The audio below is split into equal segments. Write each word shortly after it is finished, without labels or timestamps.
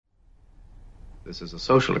This is a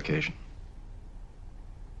social occasion.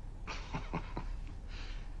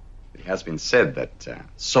 It has been said that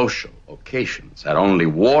social occasions are only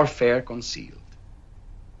warfare concealed.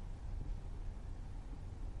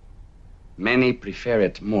 Many prefer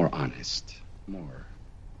it more honest, more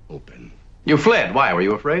open. You fled. Why? Were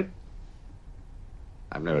you afraid?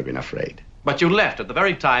 I've never been afraid. But you left at the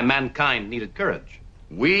very time mankind needed courage.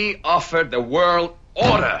 We offered the world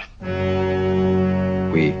order.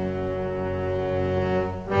 We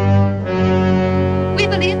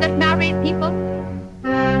believe that married people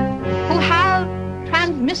who have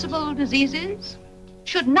transmissible diseases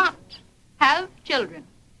should not have children.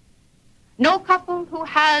 No couple who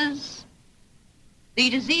has the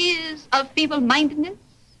disease of feeble-mindedness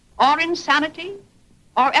or insanity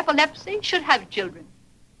or epilepsy should have children.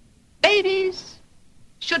 Babies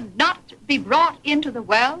should not be brought into the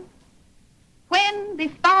world when the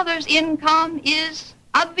father's income is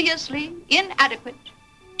obviously inadequate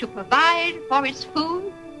to provide for its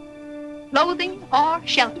food, clothing, or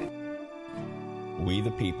shelter. We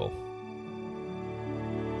the people.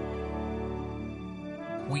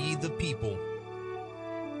 We the people.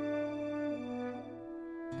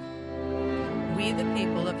 We the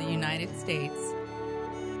people of the United States.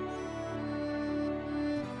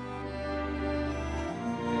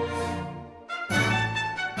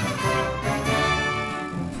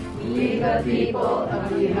 We the people of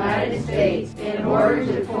the United States, in order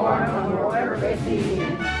to form a more perfect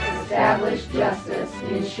union, establish justice,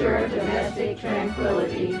 ensure domestic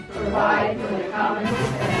tranquility, provide for the common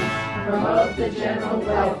defense, promote the general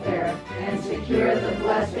welfare, and secure the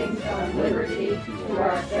blessings of liberty to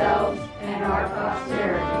ourselves and our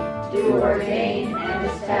posterity, do ordain and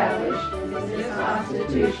establish this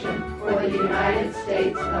Constitution for the United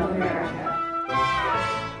States of America.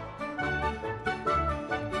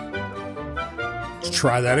 Let's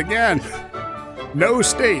try that again. No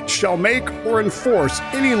state shall make or enforce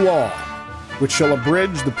any law which shall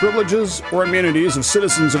abridge the privileges or immunities of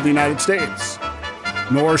citizens of the United States,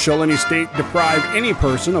 nor shall any state deprive any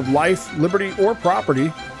person of life, liberty, or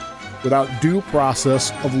property without due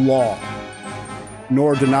process of law,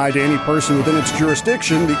 nor deny to any person within its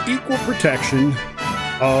jurisdiction the equal protection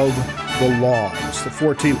of the laws. The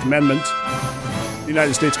 14th Amendment, the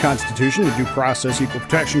United States Constitution, the Due Process Equal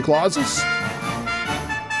Protection Clauses.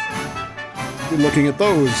 We're looking at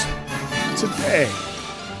those today.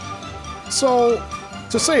 So,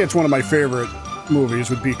 to say it's one of my favorite movies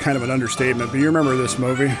would be kind of an understatement, but you remember this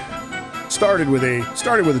movie? Started with a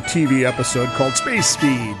TV episode called Space Speed,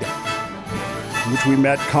 in which we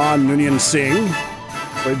met Khan Noonien Singh,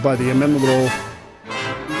 played by the inimitable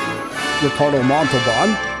Ricardo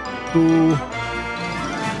Montalban, who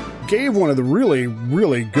gave one of the really,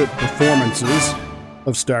 really good performances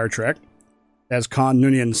of Star Trek as Khan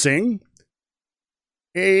Noonien Singh,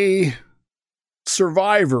 a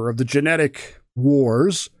survivor of the genetic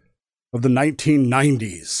wars of the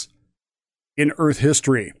 1990s in Earth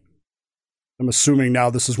history. I'm assuming now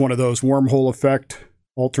this is one of those wormhole effect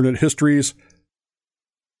alternate histories.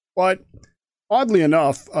 But oddly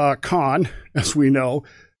enough, Khan, as we know,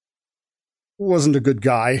 wasn't a good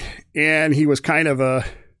guy, and he was kind of a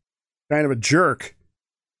jerk.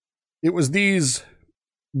 It was these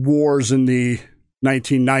wars in the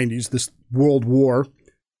 1990s, this World War,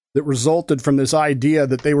 that resulted from this idea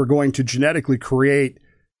that they were going to genetically create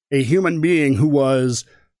a human being who was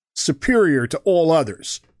superior to all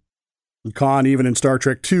others. And Khan, even in Star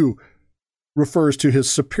Trek II, refers to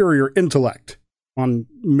his superior intellect on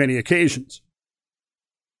many occasions.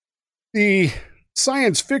 The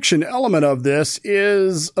science fiction element of this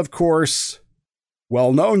is, of course,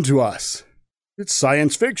 well known to us. It's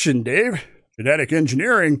science fiction, Dave. Genetic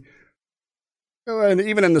engineering. And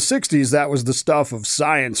even in the 60s, that was the stuff of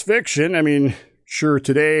science fiction. I mean, sure,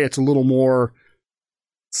 today it's a little more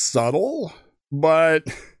subtle, but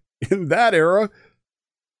in that era,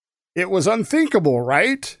 it was unthinkable,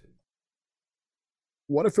 right?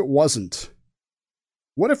 What if it wasn't?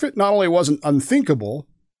 What if it not only wasn't unthinkable,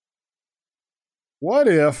 what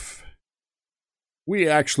if we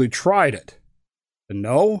actually tried it? And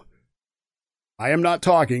no, I am not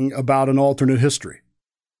talking about an alternate history.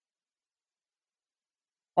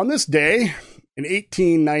 On this day, in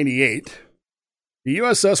 1898, the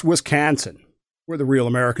USS Wisconsin, where the real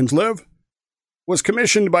Americans live, was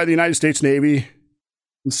commissioned by the United States Navy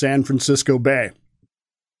in San Francisco Bay.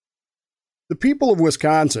 The people of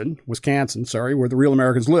Wisconsin, where the real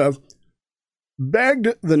Americans live, begged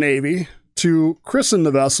the Navy to christen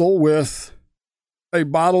the vessel with a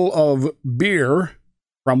bottle of beer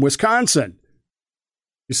from Wisconsin.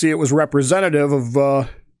 You see, it was representative of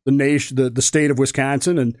the nation, the state of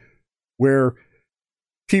Wisconsin, and where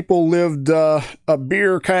people lived a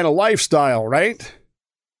beer kind of lifestyle, right?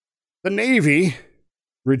 The Navy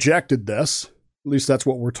rejected this. At least that's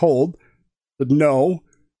what we're told. But no,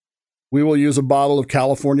 we will use a bottle of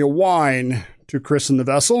California wine to christen the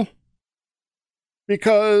vessel,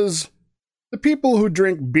 because the people who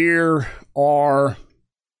drink beer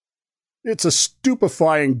it's a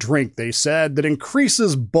stupefying drink, they said, that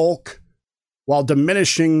increases bulk while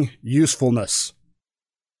diminishing usefulness.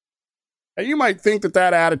 Now, you might think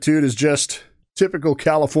that attitude is just typical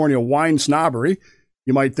California wine snobbery.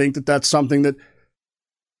 You might think that that's something that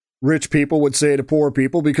rich people would say to poor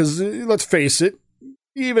people, because let's face it,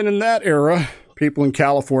 even in that era, people in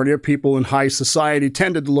California, people in high society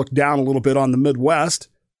tended to look down a little bit on the Midwest,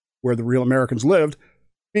 where the real Americans lived,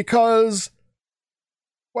 because,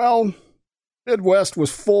 well, Midwest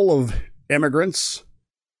was full of immigrants.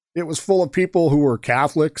 It was full of people who were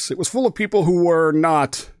Catholics. It was full of people who were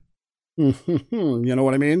not, you know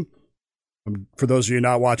what I mean? For those of you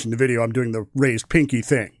not watching the video, I'm doing the raised pinky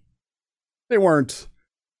thing. They weren't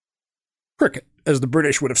cricket, as the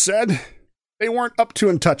British would have said. They weren't up to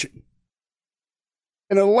and touching.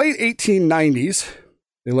 In the late 1890s,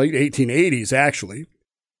 the late 1880s actually,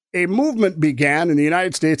 a movement began in the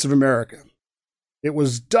United States of America. It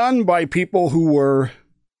was done by people it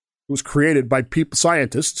was created by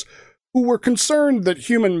scientists who were concerned that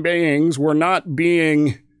human beings were not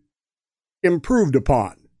being improved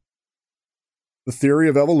upon. The theory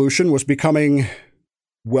of evolution was becoming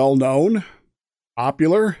well-known,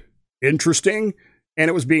 popular, interesting, and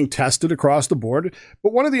it was being tested across the board.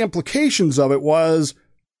 But one of the implications of it was,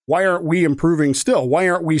 why aren't we improving still? Why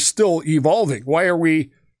aren't we still evolving? Why have we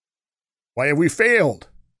failed?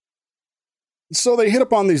 So they hit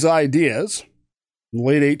upon these ideas in the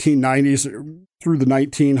late 1890s through the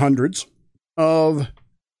 1900s of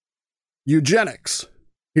eugenics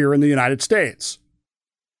here in the United States.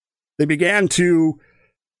 They began to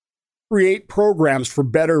create programs for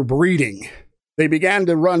better breeding. They began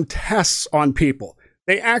to run tests on people.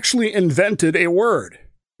 They actually invented a word.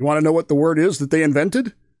 You want to know what the word is that they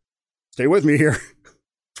invented? Stay with me here.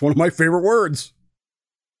 It's one of my favorite words.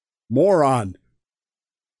 Moron.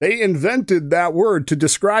 They invented that word to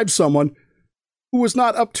describe someone who was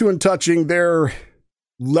not up to and touching their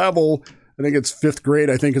level. I think it's 5th grade,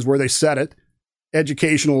 I think is where they said it.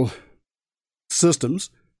 Educational systems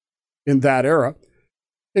in that era.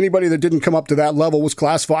 Anybody that didn't come up to that level was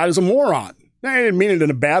classified as a moron. I didn't mean it in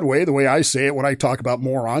a bad way, the way I say it when I talk about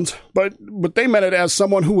morons, but they meant it as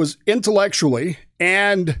someone who was intellectually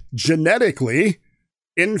and genetically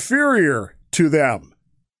inferior to them.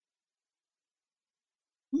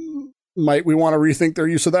 Might we want to rethink their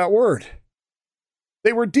use of that word?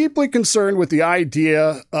 They were deeply concerned with the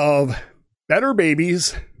idea of better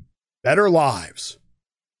babies, better lives.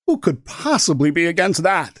 Who could possibly be against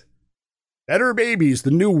that? Better babies,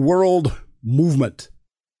 the New World movement.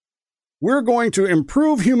 We're going to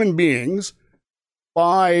improve human beings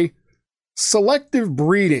by selective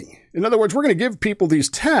breeding. In other words, we're going to give people these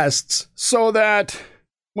tests so that,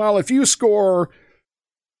 well, if you score,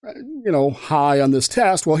 high on this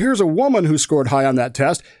test, well, here's a woman who scored high on that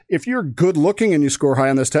test. If you're good looking and you score high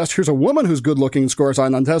on this test, here's a woman who's good looking and scores high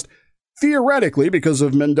on the test. Theoretically, because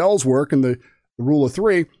of Mendel's work and the rule of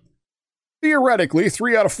 3, theoretically,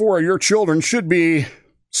 3 out of 4 of your children should be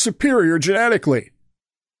superior genetically.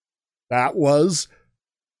 That was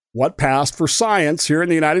what passed for science here in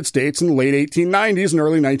the United States in the late 1890s and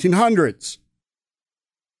early 1900s.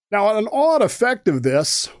 Now, an odd effect of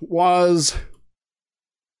this was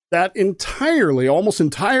that almost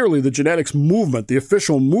entirely, the genetics movement, the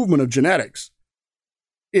official movement of genetics,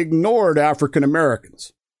 ignored African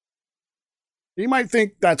Americans. You might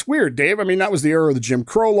think that's weird, Dave. I mean, that was the era of the Jim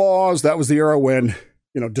Crow laws. That was the era when,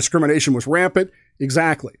 discrimination was rampant.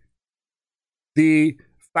 Exactly. The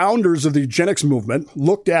founders of the eugenics movement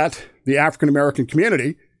looked at the African American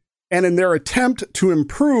community, and in their attempt to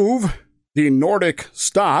improve the Nordic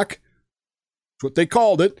stock, that's what they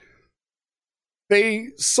called it, they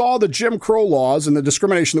saw the Jim Crow laws and the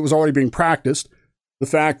discrimination that was already being practiced, the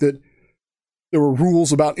fact that there were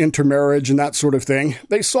rules about intermarriage and that sort of thing.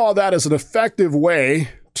 They saw that as an effective way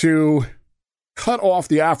to cut off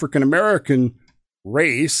the African American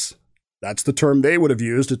race. That's the term they would have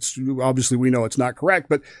used. It's obviously, we know it's not correct,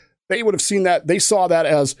 but they would have seen that. They saw that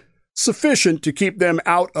as sufficient to keep them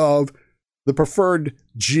out of the preferred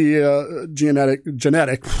genetic,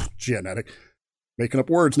 making up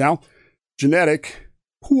words now, genetic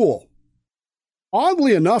pool.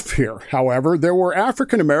 Oddly enough here, however, there were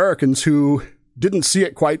African Americans who didn't see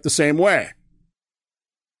it quite the same way.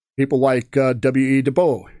 People like W.E. Du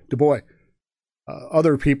Bois,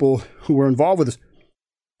 other people who were involved with this.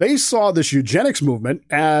 They saw this eugenics movement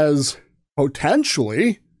as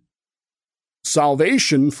potentially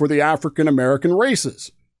salvation for the African American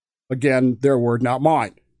races. Again, their word, not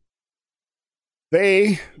mine.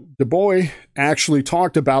 Du Bois actually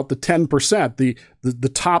talked about the 10%, the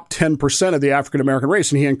top 10% of the African American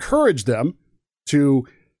race, and he encouraged them to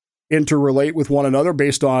interrelate with one another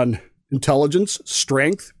based on intelligence,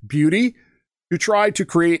 strength, beauty, to try to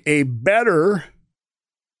create a better,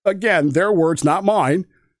 again, their words, not mine,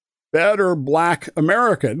 better Black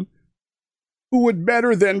American who would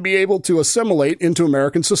better then be able to assimilate into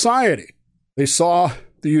American society. They saw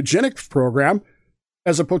the eugenics program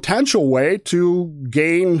as a potential way to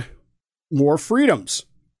gain more freedoms.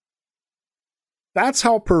 That's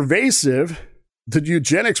how pervasive the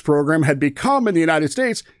eugenics program had become in the United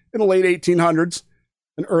States in the late 1800s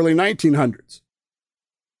and early 1900s.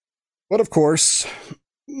 But of course,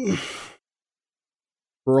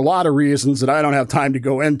 for a lot of reasons that I don't have time to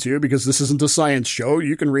go into, because this isn't a science show,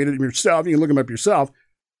 you can read it yourself, you can look them up yourself,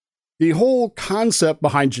 the whole concept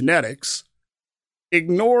behind genetics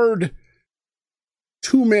ignored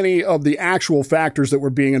too many of the actual factors that were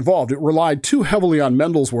being involved. It relied too heavily on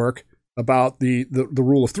Mendel's work about the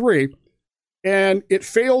rule of three, and it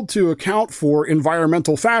failed to account for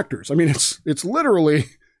environmental factors. I mean, it's literally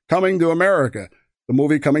Coming to America. The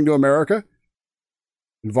movie Coming to America,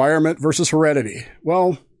 environment versus heredity.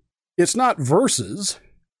 Well, it's not versus,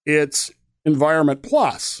 it's environment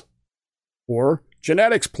plus or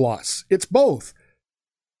genetics plus. It's both.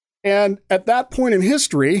 And at that point in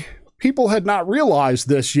history, people had not realized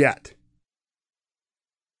this yet.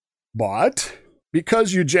 But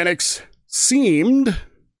because eugenics seemed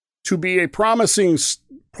to be a promising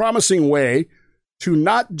way to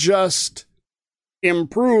not just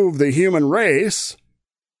improve the human race,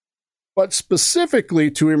 but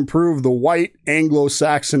specifically to improve the white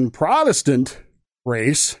Anglo-Saxon Protestant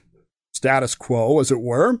race, status quo, as it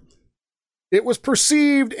were, it was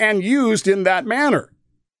perceived and used in that manner.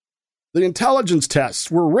 The intelligence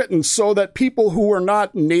tests were written so that people who were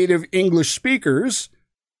not native English speakers,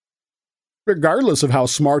 regardless of how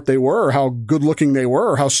smart they were, or how good-looking they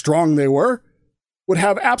were, or how strong they were, would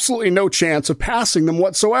have absolutely no chance of passing them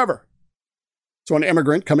whatsoever. So an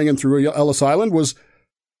immigrant coming in through Ellis Island was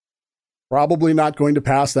probably not going to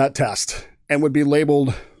pass that test and would be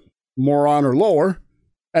labeled moron or lower,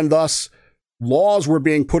 and thus laws were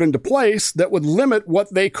being put into place that would limit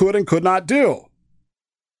what they could and could not do.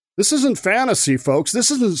 This isn't fantasy, folks. This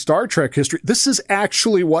isn't Star Trek history. This is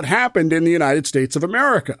actually what happened in the United States of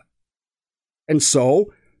America. And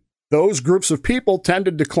so those groups of people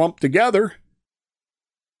tended to clump together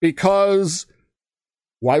because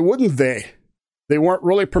why wouldn't they? They weren't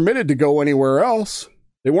really permitted to go anywhere else.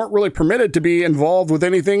 They weren't really permitted to be involved with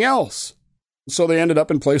anything else. So they ended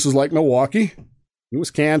up in places like Milwaukee,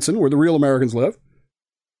 Wisconsin, where the real Americans live,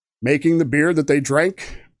 making the beer that they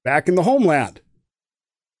drank back in the homeland.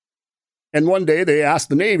 And one day they asked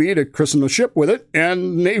the Navy to christen a ship with it,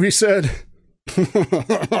 and the Navy said,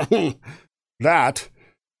 that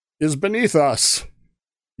is beneath us.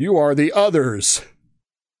 You are the others.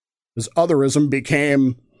 As otherism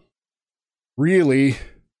became really,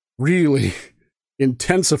 really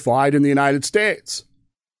intensified in the United States.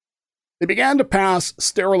 They began to pass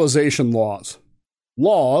sterilization laws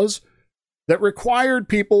that required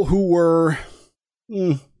people who were,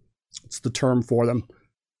 what's the term for them,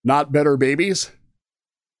 not better babies,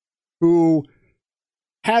 who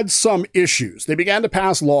had some issues. They began to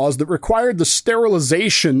pass laws that required the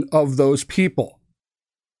sterilization of those people.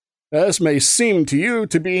 This may seem to you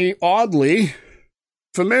to be oddly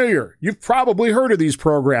familiar. You've probably heard of these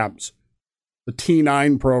programs. The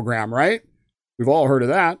T9 program, right? We've all heard of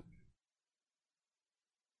that.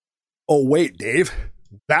 Oh, wait, Dave.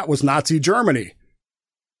 That was Nazi Germany.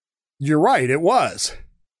 You're right, it was.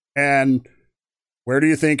 And where do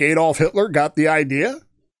you think Adolf Hitler got the idea?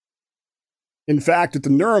 In fact, at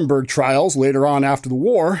the Nuremberg trials later on after the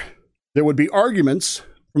war, there would be arguments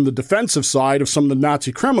from the defensive side of some of the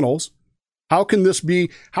Nazi criminals. How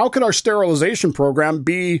could our sterilization program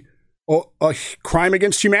be a crime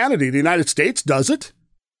against humanity? The United States does it.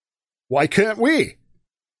 Why can't we?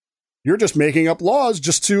 You're just making up laws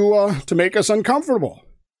just to make us uncomfortable.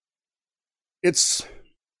 It's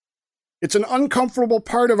an uncomfortable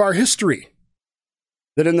part of our history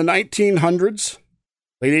that in the 1900s,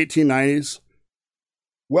 late 1890s,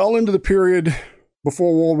 well into the period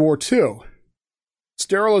before World War II,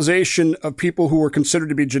 sterilization of people who were considered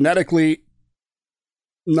to be genetically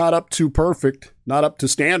not up to perfect, not up to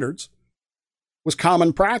standards, was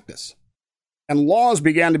common practice. And laws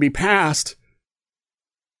began to be passed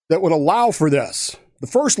that would allow for this. The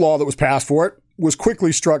first law that was passed for it was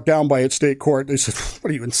quickly struck down by its state court. They said,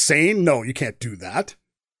 what are you, insane? No, you can't do that.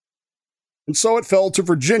 And so it fell to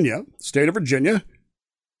Virginia, state of Virginia,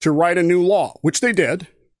 to write a new law, which they did.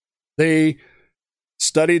 They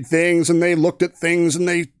studied things and they looked at things and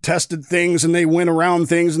they tested things and they went around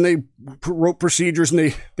things and they wrote procedures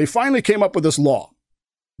and they finally came up with this law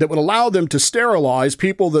that would allow them to sterilize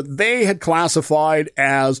people that they had classified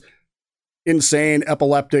as insane,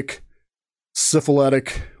 epileptic,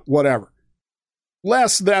 syphilitic, whatever.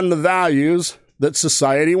 Less than the values that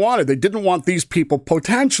society wanted. They didn't want these people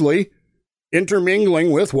potentially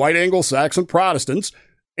intermingling with white Anglo-Saxon Protestants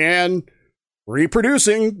and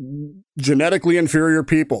reproducing genetically inferior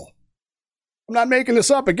people. I'm not making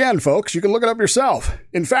this up again, folks. You can look it up yourself.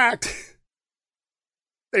 In fact,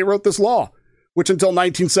 they wrote this law, which until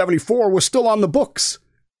 1974 was still on the books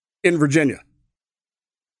in Virginia.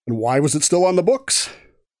 And why was it still on the books?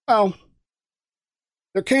 Well,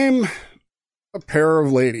 there came a pair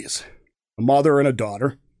of ladies, a mother and a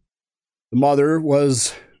daughter. The mother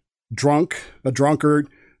was drunk, a drunkard,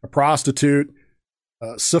 a prostitute,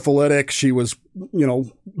 syphilitic. She was,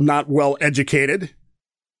 not well educated,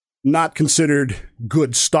 not considered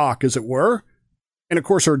good stock, as it were. And of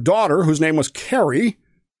course, her daughter, whose name was Carrie,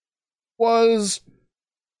 was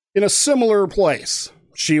in a similar place.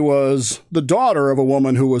 She was the daughter of a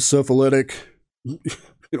woman who was syphilitic,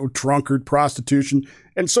 drunkard, prostitution.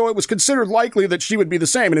 And so it was considered likely that she would be the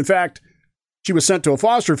same. And in fact, she was sent to a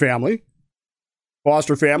foster family.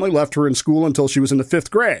 Foster family left her in school until she was in the 5th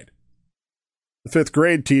grade. The 5th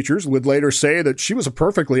grade teachers would later say that she was a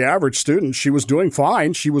perfectly average student. She was doing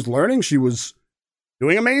fine. She was learning. She was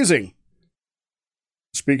doing amazing.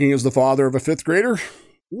 Speaking as the father of a 5th grader,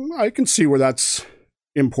 I can see where that's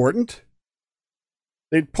important.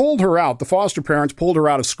 They pulled her out. The foster parents pulled her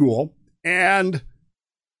out of school and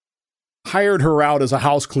hired her out as a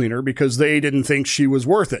house cleaner because they didn't think she was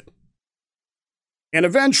worth it. And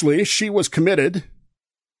eventually, she was committed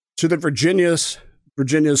to the Virginia's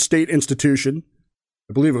state institution.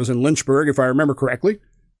 I believe it was in Lynchburg, if I remember correctly,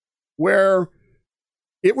 where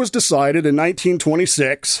it was decided in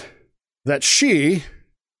 1926 that she,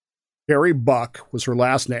 Carrie Buck was her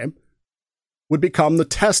last name, would become the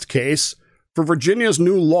test case for Virginia's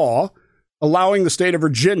new law allowing the state of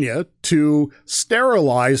Virginia to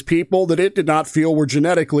sterilize people that it did not feel were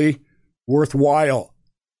genetically worthwhile.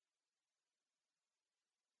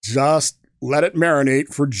 Just let it marinate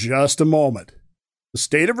for just a moment. The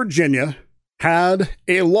state of Virginia had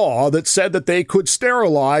a law that said that they could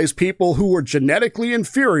sterilize people who were genetically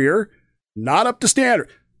inferior, not up to standard.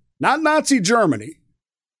 Not Nazi Germany.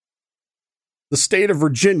 The state of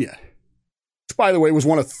Virginia, which, by the way, was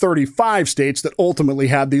one of 35 states that ultimately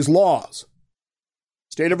had these laws.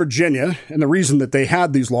 State of Virginia, and the reason that they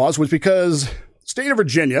had these laws was because the state of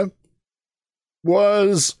Virginia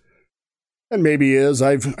was, and maybe is,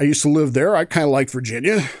 I used to live there. I kind of like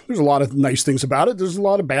Virginia. There's a lot of nice things about it. There's a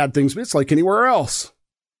lot of bad things, but it's like anywhere else.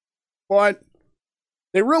 But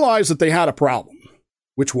they realized that they had a problem,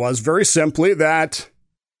 which was very simply that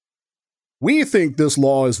we think this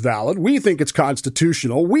law is valid. We think it's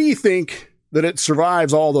constitutional. We think that it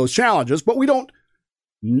survives all those challenges, but we don't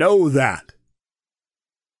know that.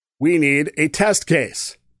 We need a test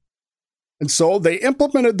case. And so they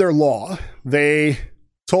implemented their law. They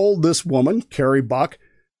told this woman, Carrie Buck,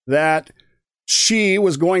 that she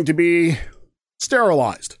was going to be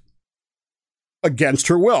sterilized against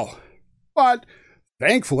her will. But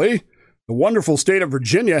thankfully, the wonderful state of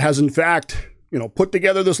Virginia has in fact, put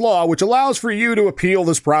together this law which allows for you to appeal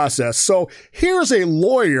this process. So here's a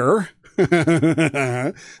lawyer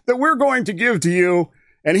that we're going to give to you,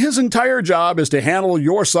 and his entire job is to handle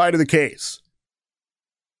your side of the case.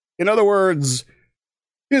 In other words,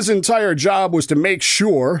 his entire job was to make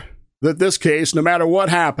sure that this case, no matter what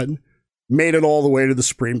happened, made it all the way to the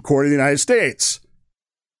Supreme Court of the United States.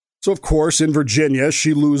 So, of course, in Virginia,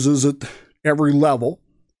 she loses at every level,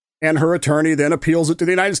 and her attorney then appeals it to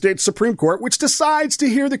the United States Supreme Court, which decides to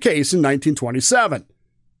hear the case in 1927.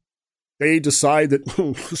 They decide that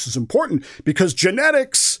this is important because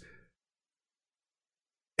genetics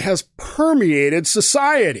has permeated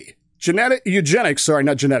society. Eugenics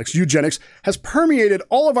has permeated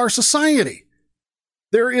all of our society.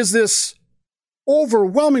 There is this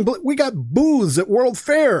overwhelming, we got booths at world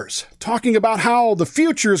fairs talking about how the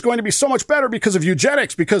future is going to be so much better because of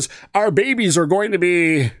eugenics, because our babies are going to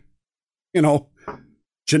be,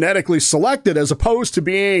 genetically selected as opposed to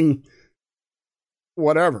being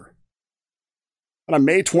whatever. And on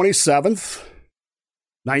May 27th,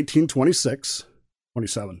 1926,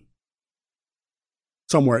 27.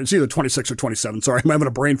 Somewhere. It's either 26 or 27. Sorry, I'm having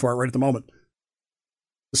a brain fart right at the moment.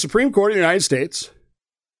 The Supreme Court of the United States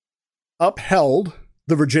upheld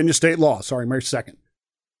the Virginia state law, March 2nd.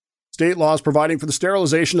 State laws providing for the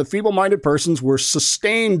sterilization of feeble-minded persons were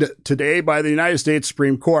sustained today by the United States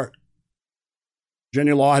Supreme Court.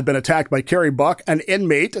 Virginia law had been attacked by Carrie Buck, an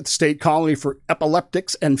inmate at the state colony for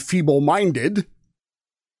epileptics and feeble-minded.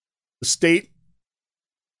 The state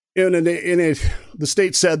the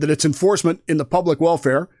state said that its enforcement in the public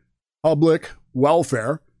welfare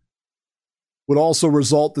would also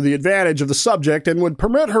result to the advantage of the subject and would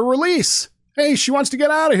permit her release. Hey, she wants to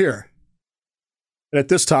get out of here. And at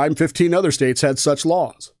this time, 15 other states had such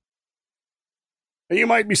laws. And you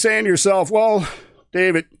might be saying to yourself, well,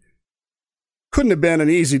 David, couldn't have been an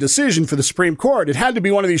easy decision for the Supreme Court. It had to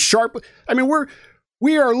be one of these sharp... I mean,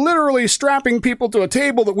 we are literally strapping people to a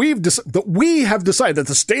table that we have decided, that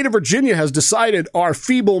the state of Virginia has decided are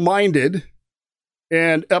feeble-minded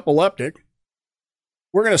and epileptic.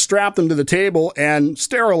 We're going to strap them to the table and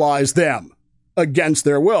sterilize them against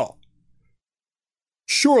their will.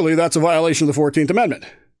 Surely that's a violation of the 14th Amendment.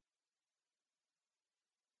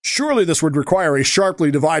 Surely this would require a sharply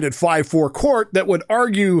divided 5-4 court that would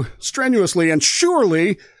argue strenuously, and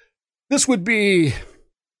surely this would be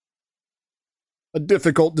a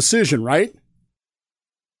difficult decision, right?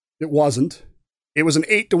 It wasn't. It was an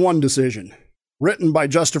 8-1 decision, written by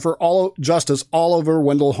Justice Oliver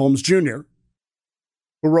Wendell Holmes Jr.,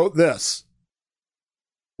 who wrote this: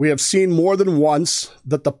 "We have seen more than once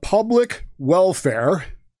that the public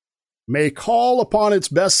welfare may call upon its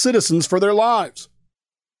best citizens for their lives.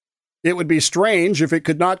 It would be strange if it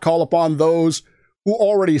could not call upon those who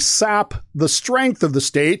already sap the strength of the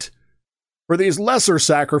state for these lesser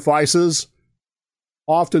sacrifices,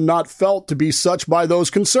 often not felt to be such by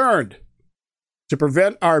those concerned, to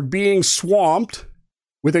prevent our being swamped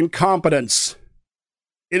with incompetence.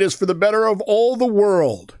 It is for the better of all the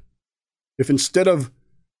world if instead of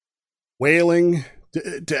wailing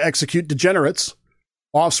to execute degenerates,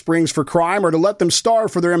 offsprings for crime, or to let them starve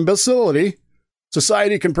for their imbecility,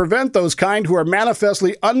 society can prevent those kind who are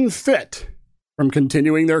manifestly unfit from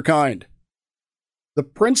continuing their kind. The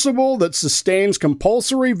principle that sustains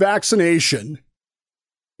compulsory vaccination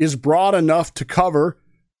is broad enough to cover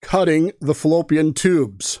cutting the fallopian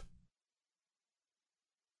tubes."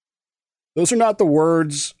 Those are not the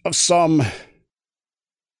words of some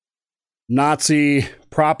Nazi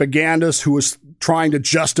propagandist who was trying to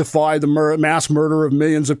justify the mass murder of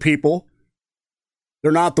millions of people.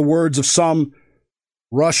 They're not the words of some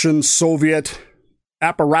Russian Soviet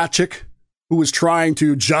apparatchik who was trying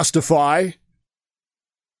to justify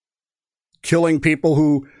killing people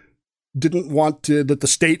who didn't want that the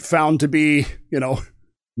state found to be,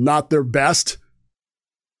 not their best.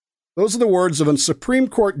 Those are the words of a Supreme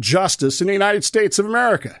Court justice in the United States of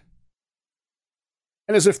America.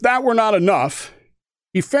 And as if that were not enough,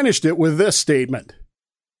 he finished it with this statement.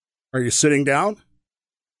 Are you sitting down?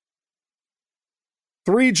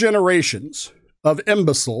 "3 generations of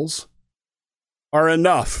imbeciles are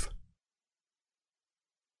enough."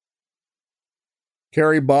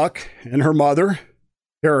 Carrie Buck and her mother,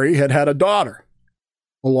 Carrie, had a daughter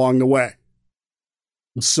along the way.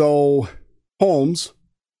 And so Holmes,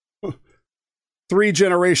 3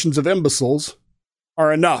 generations of imbeciles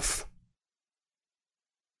are enough.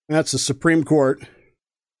 That's the Supreme Court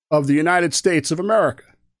of the United States of America.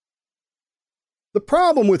 The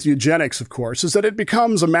problem with eugenics, of course, is that it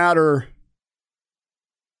becomes a matter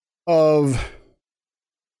of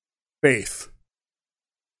faith.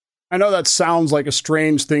 I know that sounds like a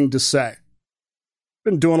strange thing to say. I've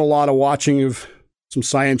been doing a lot of watching of some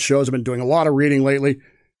science shows. I've been doing a lot of reading lately,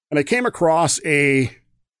 and I came across a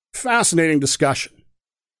fascinating discussion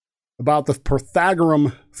about the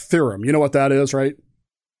Pythagorean theorem. You know what that is, right?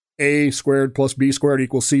 A squared plus B squared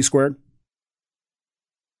equals C squared.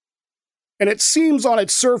 And it seems on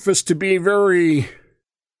its surface to be very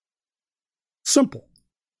simple.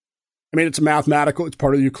 I mean, it's mathematical. It's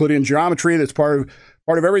part of Euclidean geometry. That's part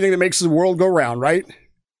of everything that makes the world go round, right?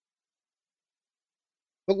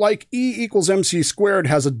 But like E equals MC squared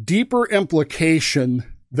has a deeper implication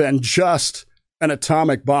than just an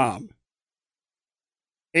atomic bomb.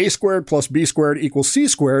 A squared plus B squared equals C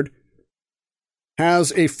squared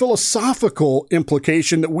has a philosophical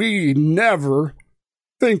implication that we never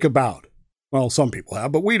think about. Well, some people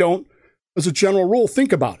have, but we don't, as a general rule,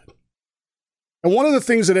 think about it. And one of the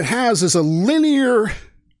things that it has is a linear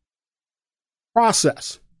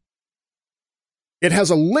process. It has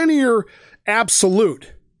a linear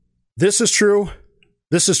absolute. This is true,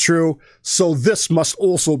 so this must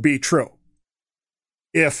also be true.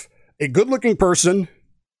 If a good-looking person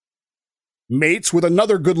mates with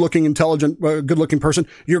another good-looking, intelligent, good-looking person,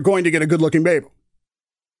 you're going to get a good-looking baby.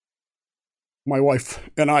 My wife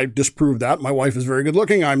and I disprove that. My wife is very good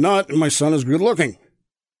looking. I'm not, and my son is good looking.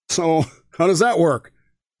 So how does that work?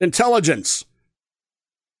 Intelligence.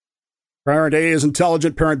 Parent A is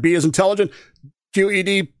intelligent. Parent B is intelligent.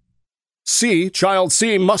 QED C, child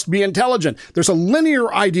C, must be intelligent. There's a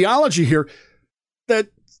linear ideology here that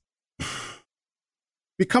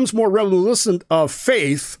becomes more reminiscent of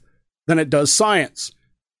faith than it does science.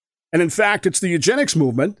 And in fact, it's the eugenics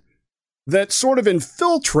movement that sort of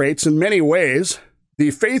infiltrates in many ways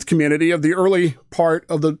the faith community of the early part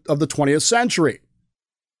of the 20th century.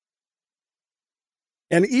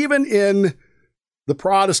 And even in the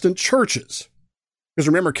Protestant churches, because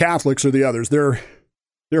remember, Catholics are the others. They're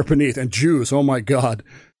beneath. And Jews, oh my God,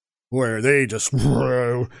 where they just,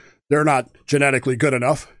 they're not genetically good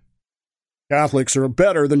enough. Catholics are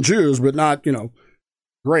better than Jews, but not,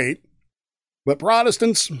 great. But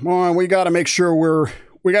Protestants, we got to make sure we're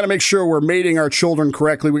mating our children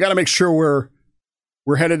correctly. We got to make sure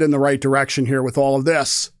we're headed in the right direction here with all of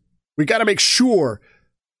this. We got to make sure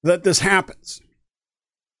that this happens.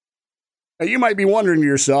 Now, you might be wondering to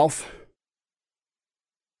yourself,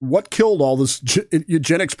 what killed all this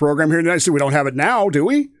eugenics program here in the United States? We don't have it now, do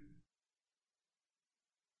we?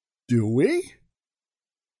 Do we?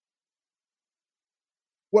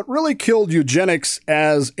 What really killed eugenics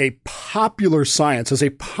as a popular science, as a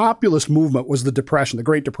populist movement, was the Depression, the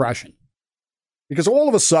Great Depression. Because all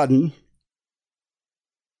of a sudden,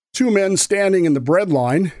 two men standing in the bread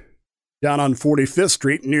line down on 45th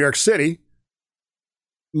Street in New York City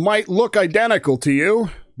might look identical to you,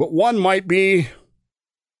 but one might be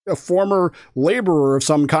a former laborer of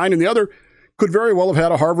some kind, and the other could very well have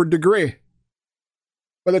had a Harvard degree.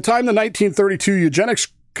 By the time the 1932 Eugenics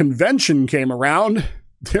Convention came around,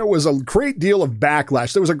 there was a great deal of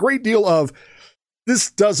backlash. There was a great deal of, this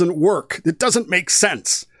doesn't work. It doesn't make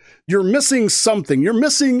sense. You're missing something. You're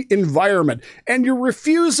missing environment. And you're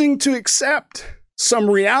refusing to accept some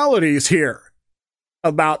realities here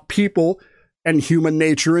about people and human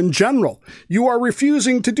nature in general. You are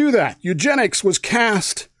refusing to do that. Eugenics was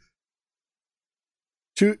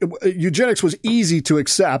easy to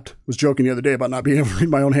accept. I was joking the other day about not being able to read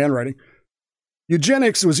my own handwriting.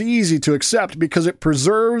 Eugenics was easy to accept because it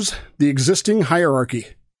preserves the existing hierarchy.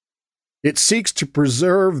 It seeks to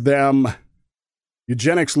preserve them.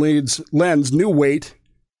 Eugenics lends new weight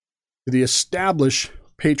to the established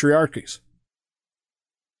patriarchies.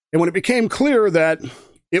 And when it became clear that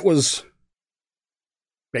it was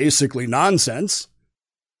basically nonsense,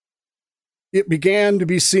 it began to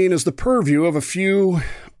be seen as the purview of a few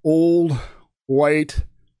old, white,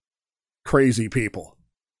 crazy people.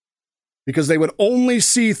 Because they would only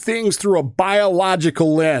see things through a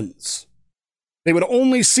biological lens. They would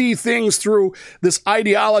only see things through this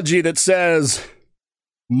ideology that says,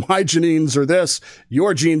 my genes are this,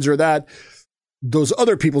 your genes are that, those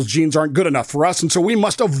other people's genes aren't good enough for us, and so we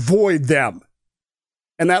must avoid them.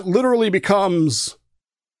 And that literally becomes,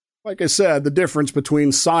 like I said, the difference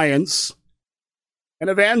between science and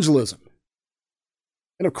evangelism.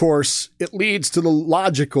 And of course, it leads to the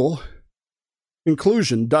logical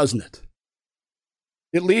conclusion, doesn't it?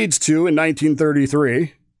 It leads to, in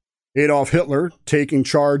 1933, Adolf Hitler taking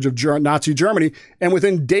charge of Nazi Germany, and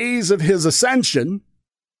within days of his ascension,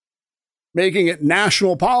 making it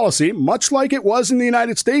national policy, much like it was in the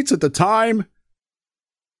United States at the time,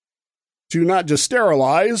 to not just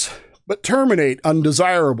sterilize, but terminate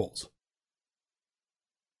undesirables.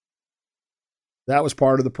 That was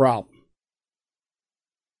part of the problem.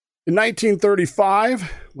 In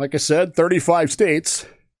 1935, like I said, 35 states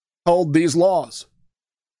held these laws.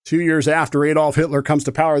 2 years after Adolf Hitler comes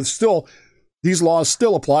to power, these laws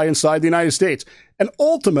still apply inside the United States. And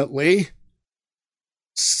ultimately,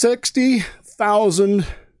 60,000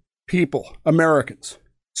 people, Americans,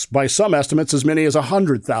 by some estimates as many as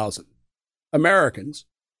 100,000 Americans,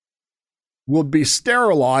 would be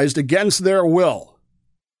sterilized against their will.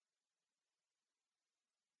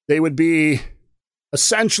 They would be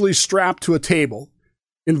essentially strapped to a table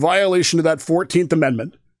in violation of that 14th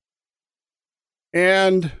Amendment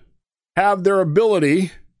and have their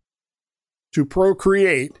ability to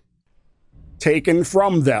procreate taken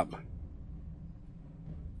from them.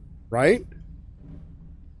 Right?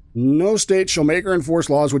 No state shall make or enforce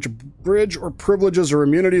laws which abridge or privileges or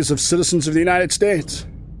immunities of citizens of the United States.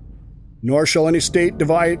 Nor shall any state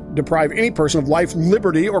deprive any person of life,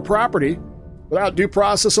 liberty, or property without due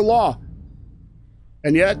process of law.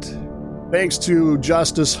 And yet, thanks to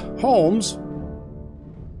Justice Holmes,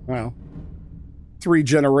 well, 3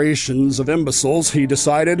 generations of imbeciles, he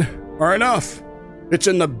decided, are enough. It's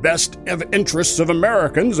in the best of interests of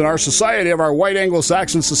Americans and our society, of our white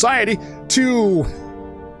Anglo-Saxon society, to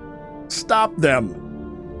Stop them.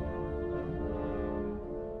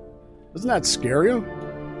 Doesn't that scare you?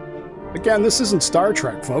 Again, this isn't Star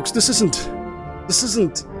Trek, folks. This isn't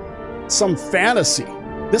some fantasy.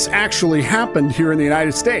 This actually happened here in the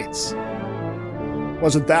United States. It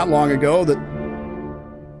wasn't that long ago that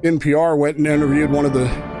NPR went and interviewed one of the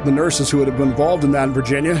nurses who had been involved in that in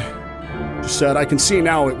Virginia. She said, I can see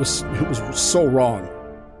now it was so wrong.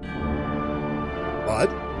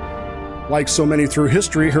 But, like so many through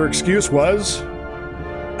history, her excuse was,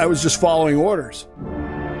 I was just following orders.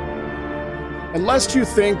 And lest you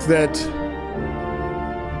think that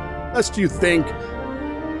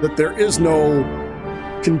there is no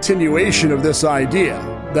continuation of this idea,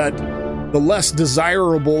 that the less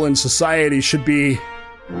desirable in society should be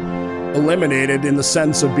eliminated in the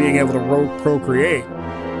sense of being able to procreate.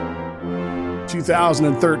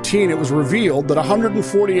 2013, it was revealed that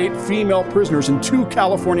 148 female prisoners in 2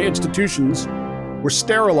 California institutions were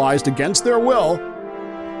sterilized against their will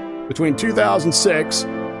between 2006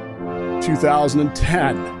 and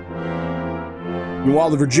 2010. And while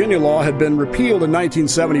the Virginia law had been repealed in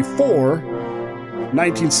 1974,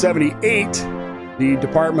 1978, the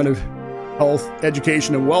Department of Health,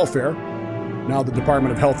 Education, and Welfare, now the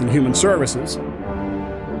Department of Health and Human Services,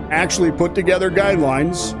 actually put together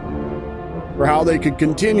guidelines for how they could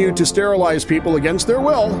continue to sterilize people against their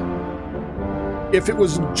will if it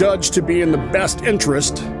was judged to be in the best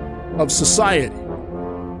interest of society.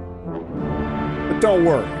 But don't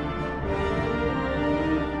worry.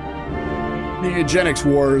 The eugenics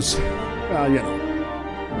wars,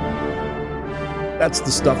 that's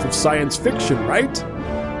the stuff of science fiction, right?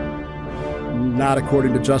 Not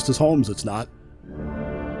according to Justice Holmes, it's not.